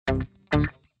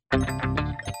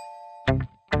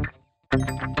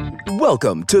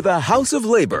Welcome to the House of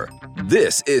Labor.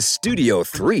 This is Studio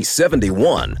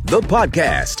 371, the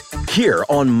podcast, here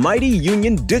on Mighty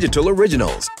Union Digital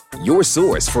Originals, your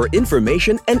source for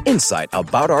information and insight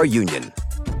about our union.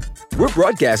 We're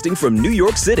broadcasting from New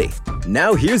York City.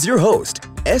 Now here's your host,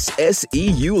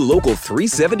 SSEU Local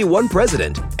 371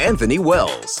 President, Anthony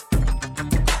Wells.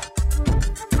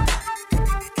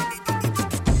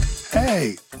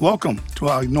 Hey, welcome to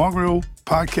our inaugural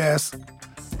podcast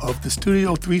of the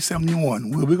Studio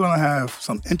 371, where we're going to have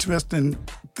some interesting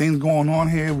things going on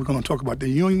here. We're going to talk about the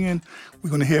union.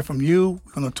 We're going to hear from you.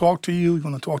 We're going to talk to you. We're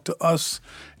going to talk to us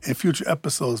in future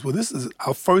episodes. Well, this is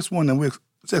our first one, and we're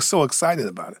just so excited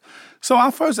about it. So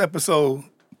our first episode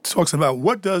talks about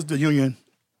what does the union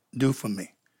do for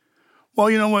me? Well,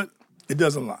 you know what? It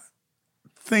does a lot.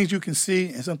 Things you can see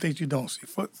and some things you don't see.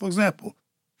 For example,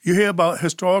 you hear about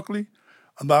historically,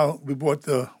 we brought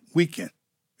the weekend.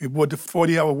 We brought the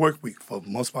 40-hour work week for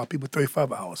most of our people,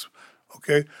 35 hours,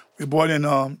 okay? We brought in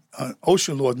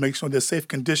OSHA laws, make sure there's safe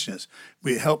conditions.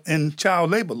 We help in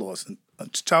child labor laws,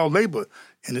 child labor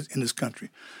in this country.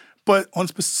 But on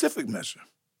specific measure,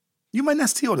 you might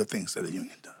not see all the things that the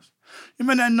union does. You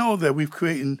might not know that we've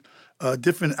created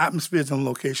different atmospheres and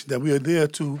locations, that we are there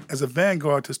to, as a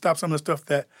vanguard, to stop some of the stuff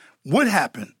that would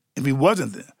happen if we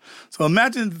wasn't there. So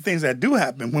imagine the things that do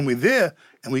happen when we're there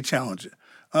and we challenge it.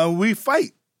 We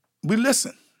fight. We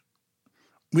listen,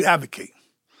 we advocate,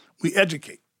 we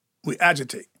educate, we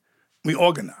agitate, we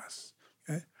organize.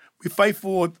 Okay? We fight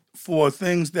for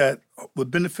things that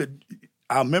would benefit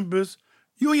our members,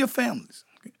 you and your families,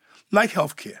 okay? Like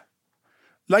health care,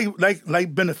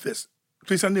 like benefits.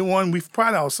 371, we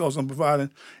pride ourselves on providing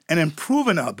and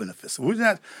improving our benefits. So we're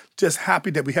not just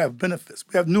happy that we have benefits.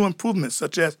 We have new improvements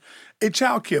such as a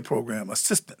child care program,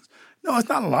 assistance. No, it's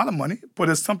not a lot of money, but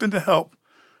it's something to help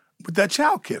with that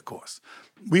child care cost.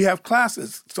 We have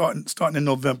classes starting in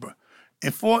November in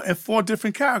four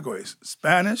different categories: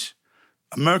 Spanish,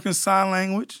 American Sign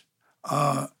Language,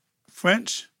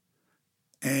 French,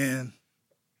 and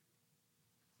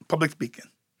public speaking.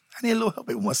 I need a little help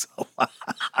every once in a while.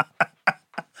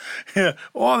 Yeah,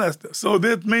 all that stuff. So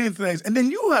there's many things. And then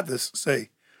you have to say,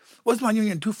 what does my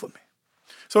union do for me?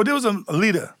 So there was a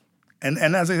leader, and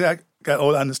as I got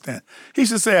older, I understand. He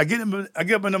used to say, I get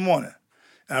up in the morning,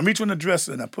 and I reach on the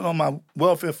dresser and I put on my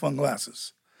welfare fund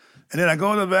glasses. And then I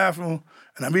go to the bathroom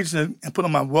and I reach in and put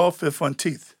on my welfare fund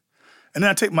teeth. And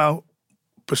then I take my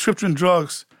prescription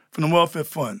drugs from the welfare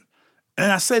fund. And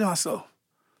then I say to myself,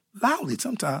 loudly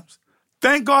sometimes,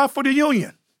 thank God for the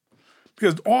union.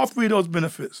 Because all three of those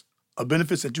benefits are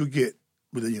benefits that you get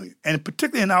with the union. And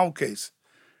particularly in our case,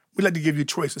 we like to give you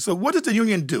choices. So what does the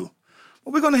union do?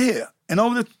 Well, we're going to hear. And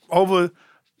over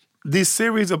these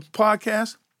series of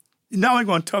podcasts, you're not only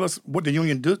going to tell us what the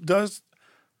union does,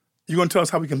 you're going to tell us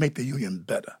how we can make the union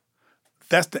better.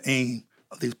 That's the aim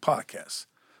of these podcasts.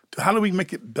 So how do we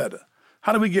make it better?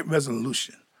 How do we get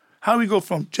resolution? How do we go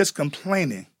from just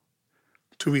complaining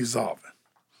to resolving?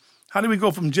 How do we go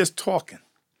from just talking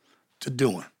to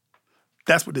doing?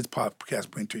 That's what this podcast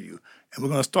brings to you. And we're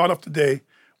going to start off today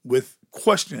with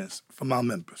questions from our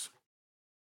members.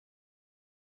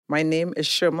 My name is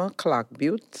Sherma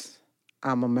Clark-Butte.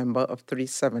 I'm a member of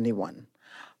 371.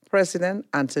 President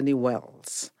Anthony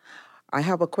Wells, I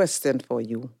have a question for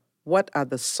you. What are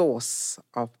the source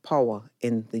of power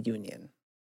in the union?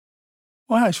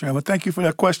 Well, hi, Sherma. Thank you for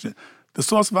that question. The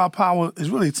source of our power is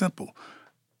really simple.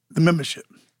 The membership.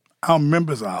 Our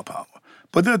members are our power.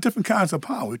 But there are different kinds of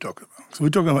power we're talking about. So we're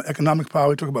talking about economic power,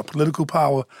 we're talking about political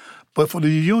power. But for the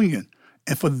union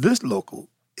and for this local,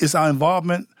 it's our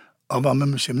involvement of our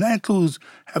membership. And that includes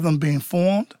having them being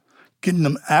informed, getting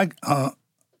them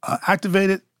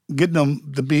activated, getting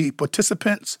them to be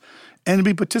participants, and to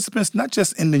be participants not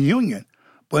just in the union,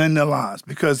 but in their lives.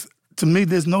 Because to me,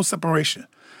 there's no separation.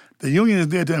 The union is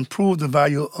there to improve the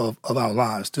value of our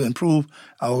lives, to improve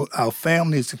our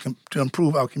families, to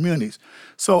improve our communities.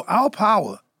 So our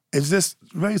power is just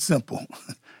very simple.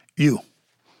 You,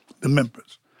 the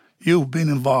members, you being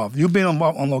involved, you being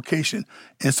involved on location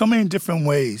in so many different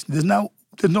ways. There's no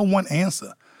one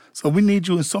answer. So we need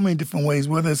you in so many different ways,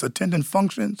 whether it's attending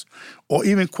functions or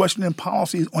even questioning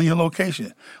policies on your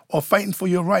location or fighting for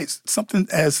your rights, something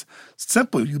as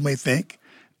simple, you may think,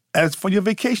 as for your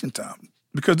vacation time,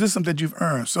 because this is something that you've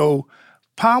earned. So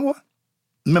power,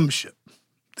 membership,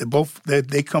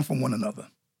 they come from one another.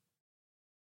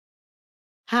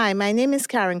 Hi, my name is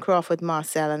Karen Crawford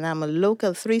Marcel, and I'm a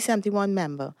local 371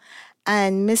 member.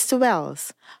 And Mr.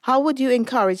 Wells, how would you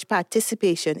encourage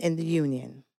participation in the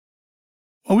union?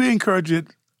 Well, we encourage it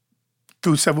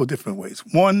through several different ways.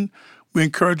 One, We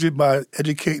encourage it by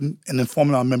educating and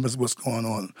informing our members what's going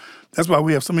on. That's why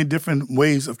we have so many different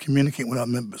ways of communicating with our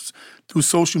members, through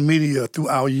social media, through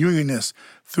our unionists,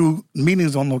 through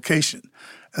meetings on location.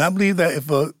 And I believe that if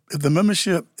the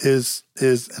membership is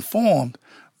informed,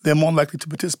 they're more likely to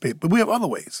participate. But we have other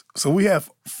ways. So we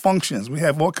have functions. We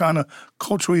have all kind of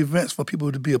cultural events for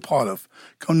people to be a part of.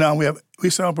 Come down, we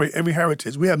celebrate every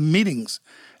heritage. We have meetings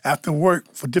after work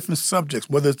for different subjects,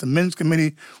 whether it's the men's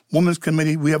committee, women's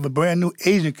committee. We have a brand new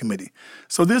Asian committee.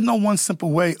 So there's no one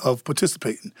simple way of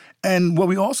participating. And what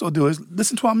we also do is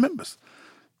listen to our members.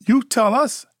 You tell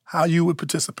us how you would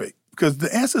participate, because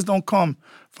the answers don't come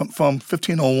from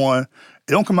 1501. It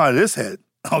don't come out of this head,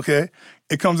 okay?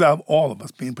 It comes out of all of us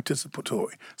being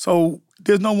participatory. So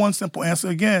there's no one simple answer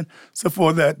again, except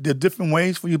for that there are different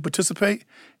ways for you to participate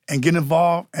and get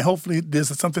involved, and hopefully there's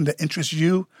something that interests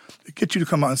you to get you to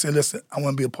come out and say, listen, I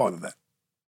want to be a part of that.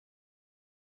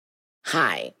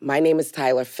 Hi, my name is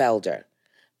Tyler Felder,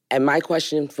 and my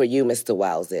question for you, Mr.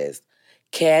 Wells, is,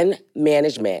 can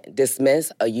management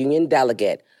dismiss a union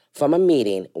delegate from a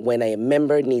meeting when a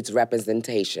member needs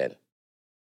representation?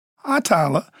 Hi,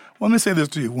 Tyler. Well, let me say this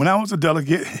to you. When I was a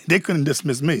delegate, they couldn't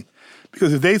dismiss me,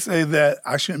 because if they say that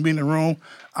I shouldn't be in the room,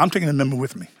 I'm taking a member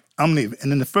with me. I'm leaving.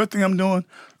 And then the first thing I'm doing,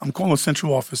 I'm calling the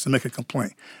central office to make a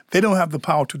complaint. They don't have the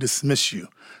power to dismiss you.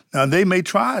 Now, they may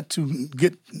try to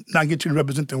not get you to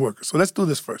represent their workers. So let's do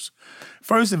this first.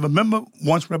 First, if a member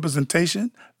wants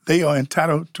representation, they are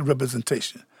entitled to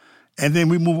representation. And then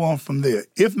we move on from there.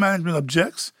 If management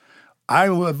objects, I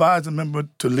will advise the member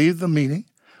to leave the meeting.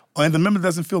 Or if the member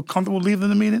doesn't feel comfortable leaving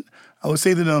the meeting, I would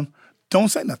say to them, don't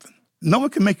say nothing. No one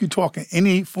can make you talk in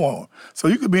any form. So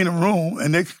you could be in a room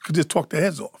and they could just talk their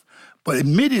heads off. But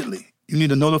immediately, you need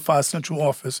to notify central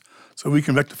office so we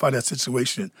can rectify that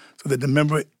situation so that the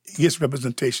member gets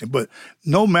representation. But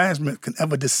no management can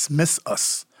ever dismiss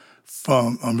us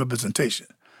from representation.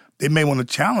 They may want to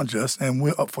challenge us, and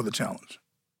we're up for the challenge.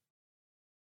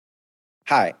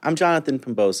 Hi, I'm Jonathan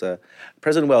Pombosa.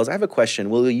 President Wells, I have a question.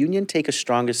 Will the union take a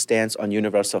stronger stance on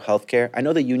universal health care? I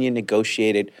know the union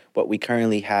negotiated what we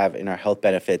currently have in our health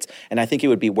benefits, and I think it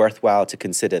would be worthwhile to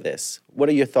consider this. What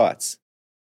are your thoughts?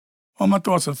 Well, my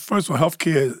thoughts are, first of all,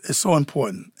 healthcare is so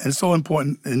important, and it's so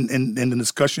important in the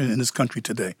discussion in this country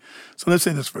today. So let's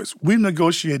say this first. We've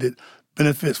negotiated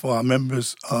benefits for our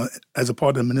members as a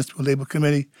part of the Municipal Labor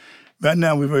Committee. Right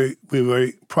now, we're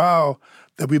very proud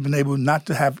that we've been able not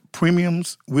to have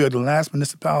premiums. We are the last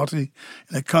municipality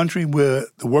in the country where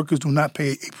the workers do not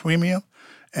pay a premium,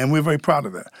 and we're very proud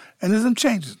of that. And there's some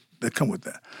changes that come with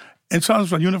that. In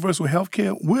terms of universal health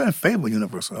care, we're in favor of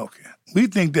universal health care. We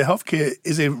think that health care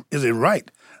is a right,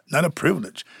 not a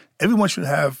privilege. Everyone should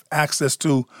have access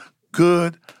to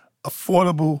good,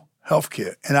 affordable health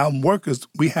care. And our workers,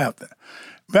 we have that.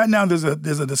 Right now, there's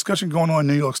a discussion going on in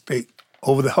New York State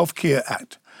over the Health Care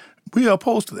Act. We are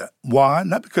opposed to that. Why?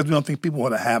 Not because we don't think people ought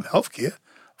to have health care.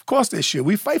 Of course they should.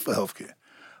 We fight for health care.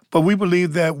 But we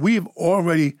believe that we've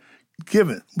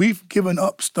given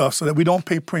up stuff so that we don't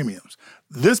pay premiums.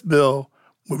 This bill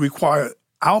would require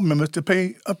our members to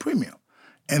pay a premium.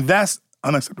 And that's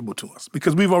unacceptable to us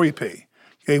because we've already paid.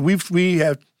 Okay, we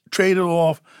have traded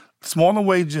off smaller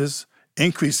wages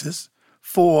increases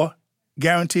for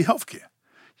guaranteed health care.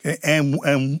 Okay, and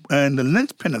the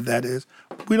linchpin of that is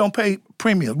we don't pay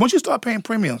premiums. Once you start paying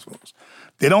premiums, folks,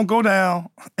 they don't go down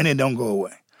and they don't go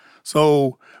away.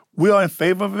 So we are in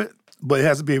favor of it, but it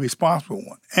has to be a responsible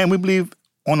one. And we believe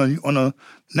on a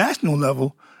national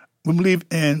level, we believe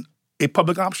in a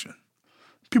public option.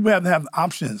 People have to have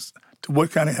options to what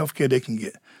kind of health care they can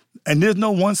get. And there's no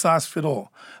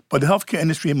one-size-fits-all. But the healthcare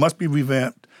industry must be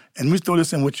revamped. And we throw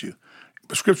this in with you.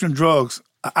 Prescription drugs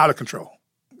are out of control.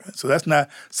 So that's not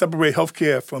separate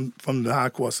healthcare from the high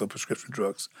cost of prescription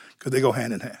drugs because they go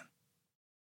hand in hand.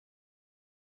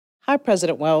 Hi,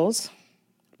 President Wells.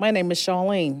 My name is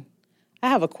Charlene. I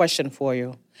have a question for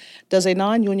you. Does a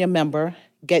non-union member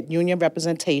get union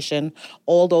representation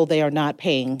although they are not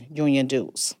paying union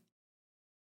dues?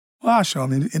 Well,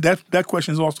 Charlene, that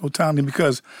question is also timely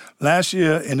because last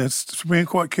year in a Supreme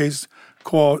Court case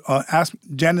called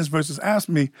Janus versus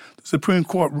AFSCME, the Supreme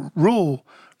Court ruled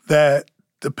that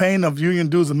the paying of union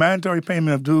dues, the mandatory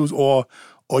payment of dues, or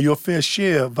your fair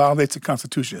share violates the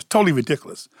Constitution. It's totally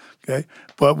ridiculous. Okay,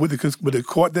 but with the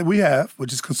court that we have,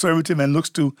 which is conservative and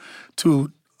looks to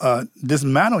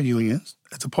dismantle unions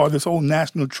as a part of this whole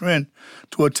national trend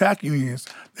to attack unions,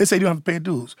 they say you don't have to pay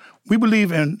dues. We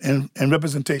believe in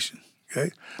representation.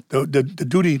 Okay, the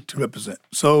duty to represent.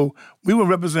 So we will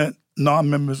represent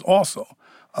non-members also,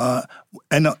 and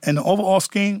the overall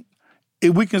scheme.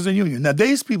 It weakens the union. Now,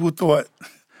 these people thought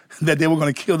that they were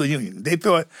going to kill the union. They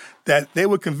thought that they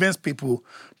would convince people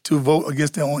to vote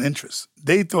against their own interests.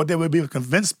 They thought they would be able to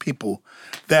convince people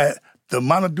that the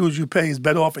amount of dues you pay is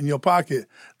better off in your pocket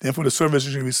than for the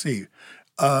services you receive.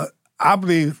 I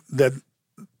believe that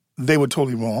they were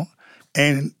totally wrong.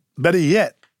 And better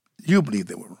yet, you believe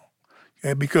they were wrong.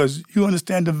 Okay? Because you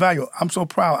understand the value. I'm so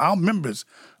proud. Our members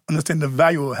understand the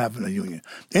value of having a union.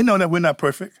 They know that we're not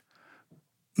perfect.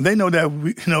 They know that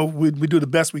we do the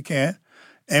best we can,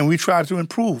 and we try to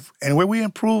improve. And where we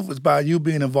improve is by you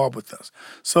being involved with us.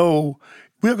 So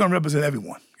we're going to represent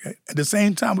everyone. Okay? At the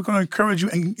same time, we're going to encourage you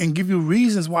and give you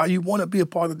reasons why you want to be a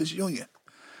part of this union.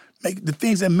 Make the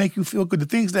things that make you feel good, the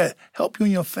things that help you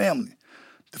and your family.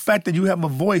 The fact that you have a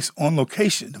voice on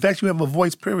location, the fact you have a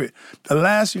voice, period. The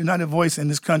last united voice in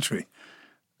this country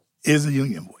is a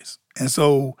union voice. And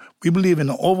so we believe in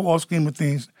the overall scheme of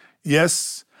things,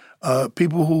 yes,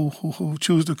 people who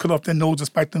choose to cut off their nose to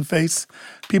spite their face,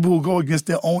 people who go against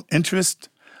their own interest,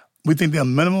 we think they're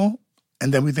minimal,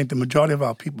 and then we think the majority of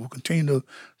our people will continue to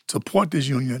support this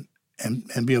union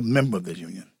and be a member of this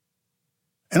union.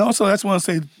 And also, I just want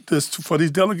to say this, for these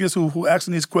delegates who are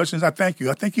asking these questions, I thank you.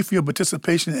 I thank you for your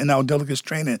participation in our delegates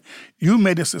training. You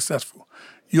made it successful.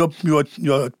 Your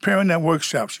appearing at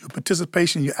workshops, your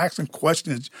participation, you're asking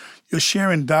questions, you're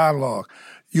sharing dialogue,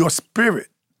 your spirit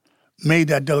made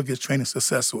that delegates training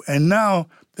successful. And now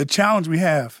the challenge we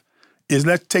have is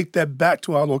let's take that back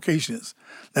to our locations.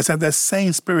 Let's have that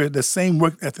same spirit, that same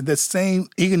work ethic, that same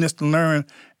eagerness to learn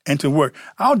and to work.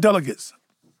 Our delegates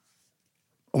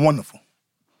are wonderful.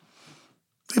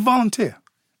 They volunteer.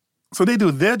 So they do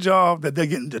their job that they're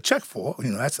getting the check for.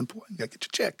 That's important. You got to get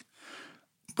your check.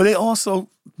 But they also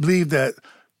believe that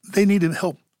they need to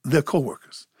help their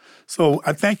coworkers. So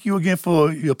I thank you again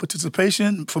for your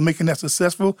participation, for making that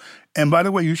successful. And by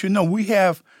the way, you should know we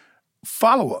have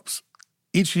follow-ups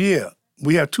each year.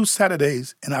 We have 2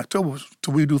 Saturdays in October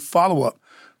to we do follow-up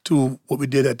to what we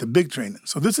did at the big training.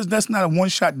 So that's not a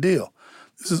one-shot deal.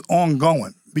 This is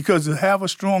ongoing. Because to have a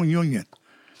strong union,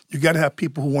 you got to have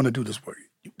people who want to do this work.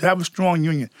 To have a strong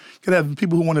union, you got to have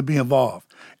people who want to be involved.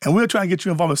 And we're trying to get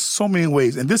you involved in so many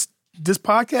ways. And this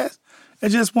podcast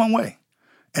is just one way.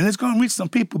 And it's going to reach some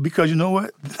people because you know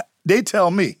what? They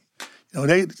tell me,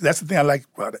 that's the thing I like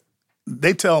about it.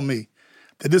 They tell me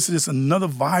that this is just another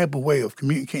viable way of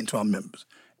communicating to our members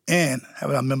and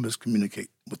having our members communicate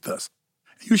with us.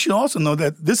 You should also know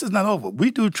that this is not over.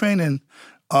 We do training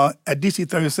at DC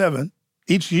 37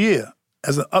 each year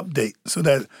as an update so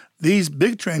that these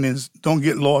big trainings don't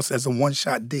get lost as a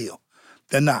one-shot deal.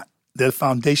 They're not. They're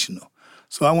foundational.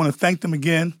 So I want to thank them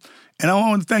again. And I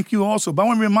want to thank you also. But I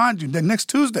want to remind you that next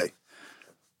Tuesday,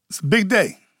 it's a big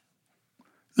day,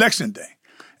 Election Day.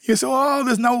 You say,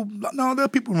 there's no, there are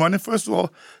people running. First of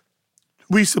all,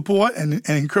 we support and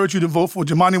encourage you to vote for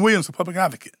Jumaane Williams, a public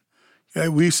advocate. Okay?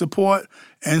 We support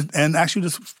and ask you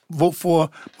to vote for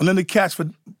Melinda Katz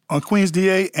on Queens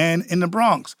DA and in the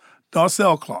Bronx,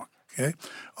 Darcel Clark. Okay?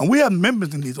 And we have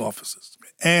members in these offices.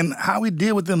 And how we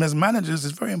deal with them as managers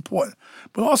is very important.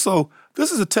 But also,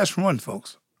 this is a test run,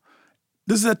 folks.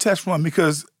 This is a test run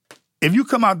because if you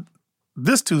come out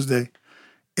this Tuesday,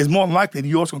 it's more likely that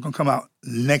you're also going to come out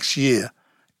next year,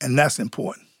 and that's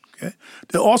important. Okay?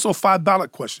 There are also 5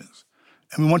 ballot questions,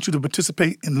 and we want you to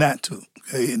participate in that too.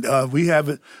 Okay? And, we have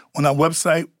it on our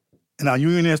website, and our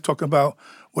union is talking about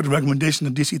what the recommendations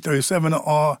of DC 37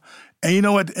 are. And you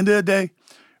know, at the end of the day,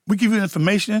 we give you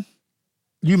information,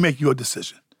 you make your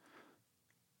decision.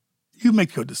 You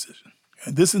make your decision.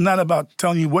 And this is not about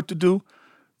telling you what to do,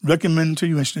 recommending to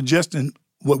you and suggesting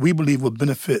what we believe will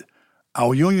benefit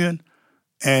our union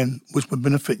and which would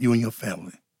benefit you and your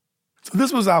family. So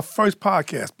this was our first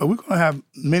podcast, but we're going to have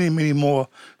many, many more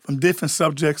from different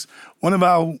subjects. One of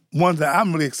our ones that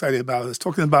I'm really excited about is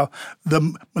talking about the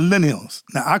millennials.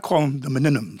 Now, I call them the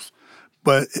millenniums,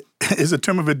 but it's a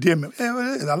term of endearment. Yeah,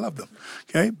 it is. I love them.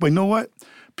 Okay? But you know what?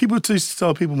 People used to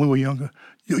tell people when we were younger,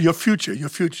 your future.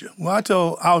 Well, I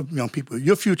tell our young people,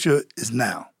 your future is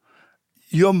now.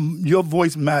 Your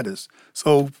voice matters.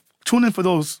 So tune in for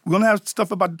those. We're going to have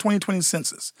stuff about the 2020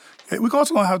 census. Okay? We're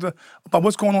also going to have about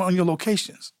what's going on your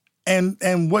locations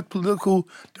and what political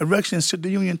directions should the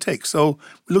union take. So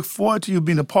we look forward to you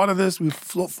being a part of this. We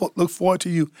look forward to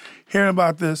you hearing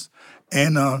about this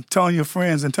and telling your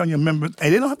friends and telling your members.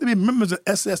 Hey, they don't have to be members of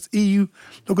SSEU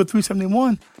Local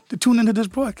 371 to tune into this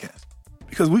broadcast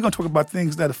because we're going to talk about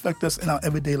things that affect us in our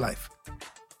everyday life.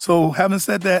 So having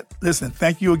said that, listen,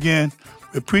 thank you again.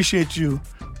 We appreciate you.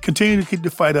 Continue to keep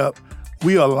the fight up.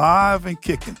 We are live and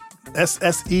kicking.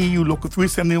 SSEU Local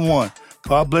 371.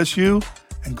 God bless you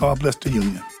and God bless the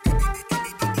union.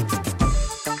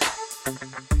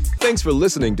 Thanks for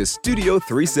listening to Studio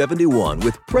 371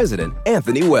 with President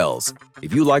Anthony Wells.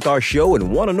 If you like our show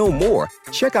and want to know more,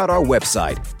 check out our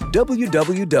website,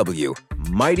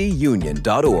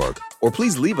 www.mightyunion.org, or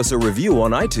please leave us a review on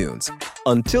iTunes.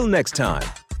 Until next time,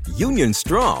 Union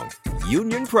Strong,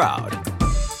 Union Proud.